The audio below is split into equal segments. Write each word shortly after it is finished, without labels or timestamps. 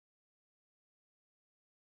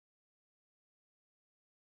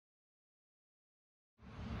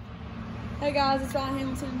Hey guys, it's Rylie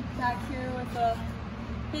Hamilton back here with a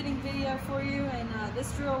hitting video for you, and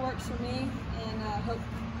this drill works for me, and hope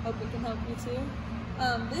it can help you too.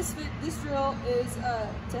 This drill is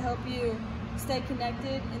to help you stay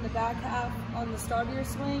connected in the back half on the start of your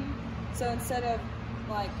swing. So instead of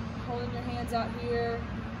like holding your hands out here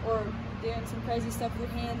or doing some crazy stuff with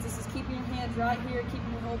your hands, this is keeping your hands right here,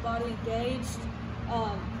 keeping your whole body engaged.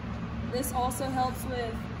 This also helps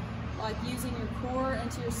with like using your core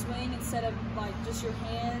into your swing instead of like just your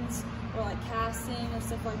hands or like casting or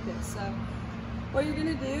stuff like this. So what you're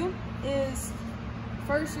gonna do is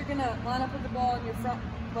first you're gonna line up with the ball in your front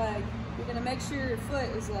leg. You're gonna make sure your foot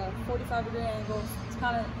is a 45-degree angle. It's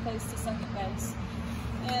kind of faced to second base.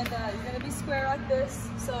 And you're gonna be square like this.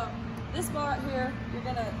 So this ball right here, you're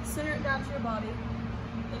gonna center it down to your body,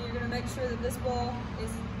 and you're gonna make sure that this ball is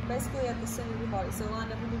basically at the center of your body, so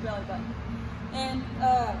lined up with your belly button. And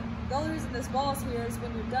the only reason this ball is here is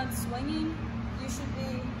when you're done swinging, you should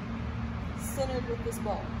be centered with this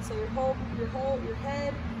ball. So your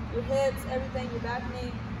head, your hips, everything, your back knee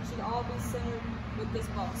should all be centered with this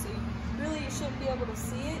ball. So you shouldn't be able to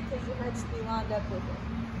see it because your head should be lined up with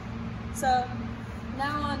it. So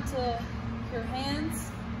now on to your hands.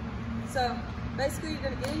 So basically you're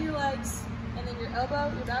gonna get in your legs, and then your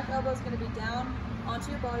back elbow is gonna be down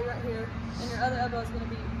onto your body right here, and your other elbow is gonna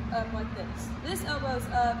be up like this. This elbow is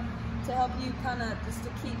up to help you kind of just to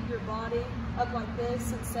keep your body up like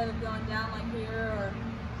this instead of going down like here or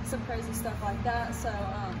some crazy stuff like that. So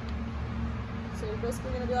so you're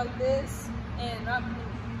basically gonna be like this, and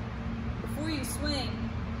before you swing,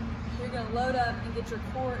 you're gonna load up and get your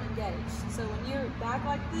core engaged. So when you're back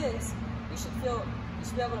like this, you should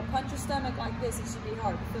be able to punch your stomach like this. It should be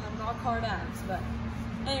hard. You're feeling rock hard abs, but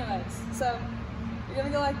anyways, so you're gonna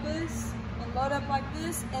go like this and load up like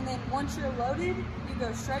this, and then once you're loaded, you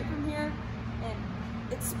go straight from here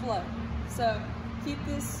and explode. So keep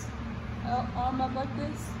this arm up like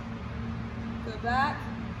this, go back,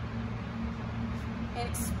 and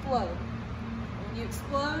explode. When you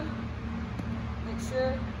explode, make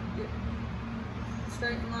sure you're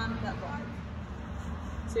straight in line with that ball.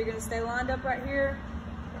 So you're gonna stay lined up right here.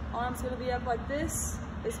 Your arm's gonna be up like this.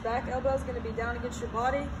 This back elbow is gonna be down against your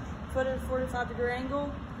body. Foot at a 45-degree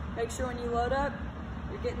angle. Make sure when you load up,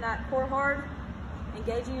 you're getting that core hard,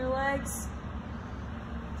 engaging your legs.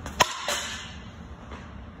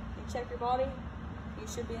 You check your body, you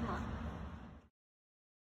should be in line.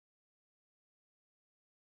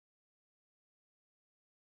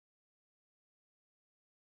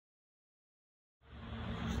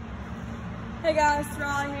 Hey guys, it's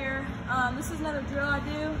Rylie here. This is another drill I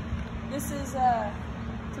do. This is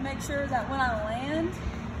to make sure that when I land,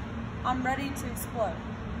 I'm ready to explode.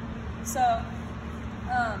 So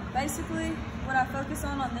basically what I focus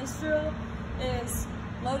on this drill is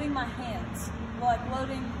loading my hands, like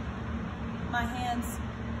loading my hands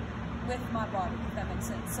with my body, if that makes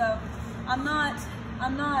sense. So I'm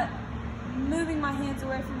not moving my hands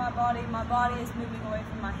away from my body is moving away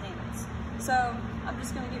from my hands. So I'm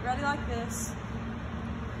just gonna get ready like this,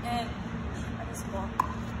 and I just block.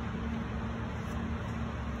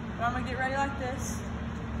 But I'm gonna get ready like this,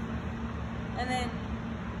 and then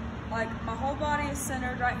like my whole body is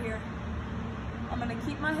centered right here. I'm gonna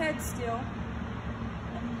keep my head still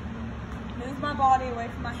and move my body away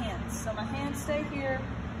from my hands. So my hands stay here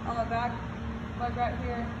on my back leg right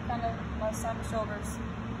here, kind of my side of shoulders.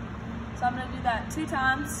 So I'm gonna do that 2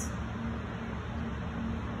 times.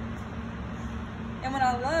 And when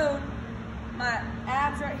I load, my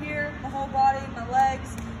abs right here, my whole body, my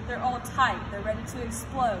legs, they're all tight. They're ready to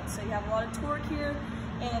explode. So you have a lot of torque here,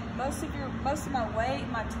 and most of my weight,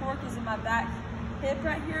 my torque is in my back hip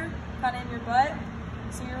right here, kind of in your butt.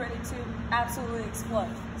 So you're ready to absolutely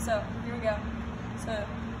explode. So here we go. So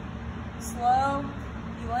slow,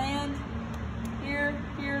 you land here,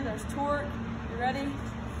 there's torque. You ready?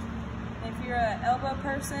 And if you're an elbow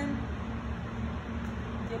person,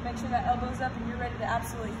 make sure that elbow's up and you're ready to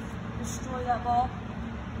absolutely destroy that ball.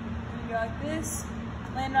 And you go like this,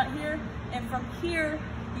 land right here, and from here,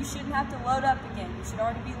 you shouldn't have to load up again. You should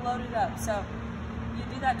already be loaded up. So you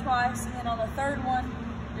do that twice, and then on the third one,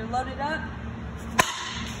 you're loaded up,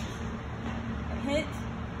 and hit,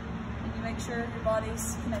 and you make sure your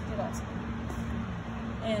body's connected also.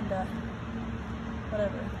 And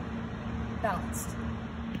balanced.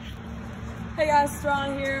 Hey guys, it's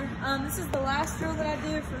Rylie here. This is the last drill that I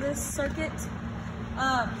do for this circuit.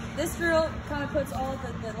 This drill kind of puts all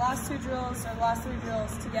of the last 2 drills or last 3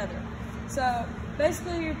 drills together. So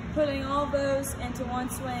basically you're putting all of those into one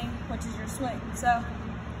swing, which is your swing. So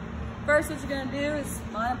first what you're gonna do is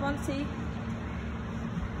line up on the tee.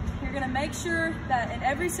 Here you're gonna make sure that in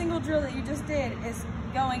every single drill that you just did is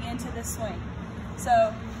going into this swing.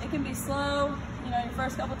 So it can be slow, you know, your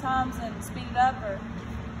first couple times and speed it up or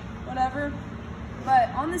whatever. But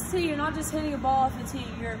on this tee, you're not just hitting a ball off the tee.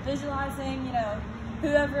 You're visualizing, you know,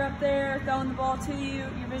 whoever up there throwing the ball to you.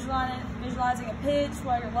 You're visualizing a pitch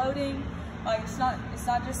while you're loading. Like it's not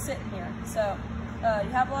just sitting here. So you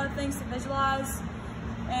have a lot of things to visualize,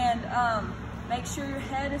 and make sure your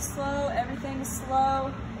head is slow. Everything is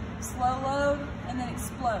slow. Slow load and then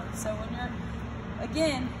explode. So when you're,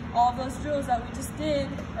 again, all those drills that we just did,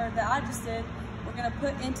 or that I just did, we're gonna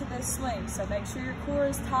put into this swing. So make sure your core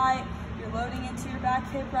is tight. You're loading into your back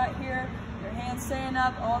hip right here. Your hands staying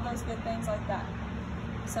up. All those good things like that.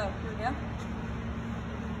 So here we go.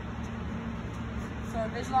 So we're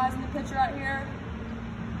visualizing the pitch right here.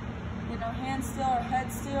 Getting our hands still, our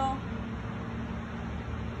head still.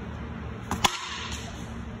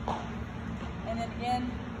 And then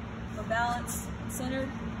again, we're balanced, centered,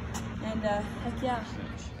 and heck yeah.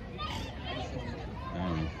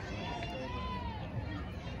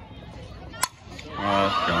 Oh,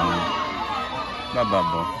 it's gone.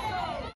 Bye-bye, boy.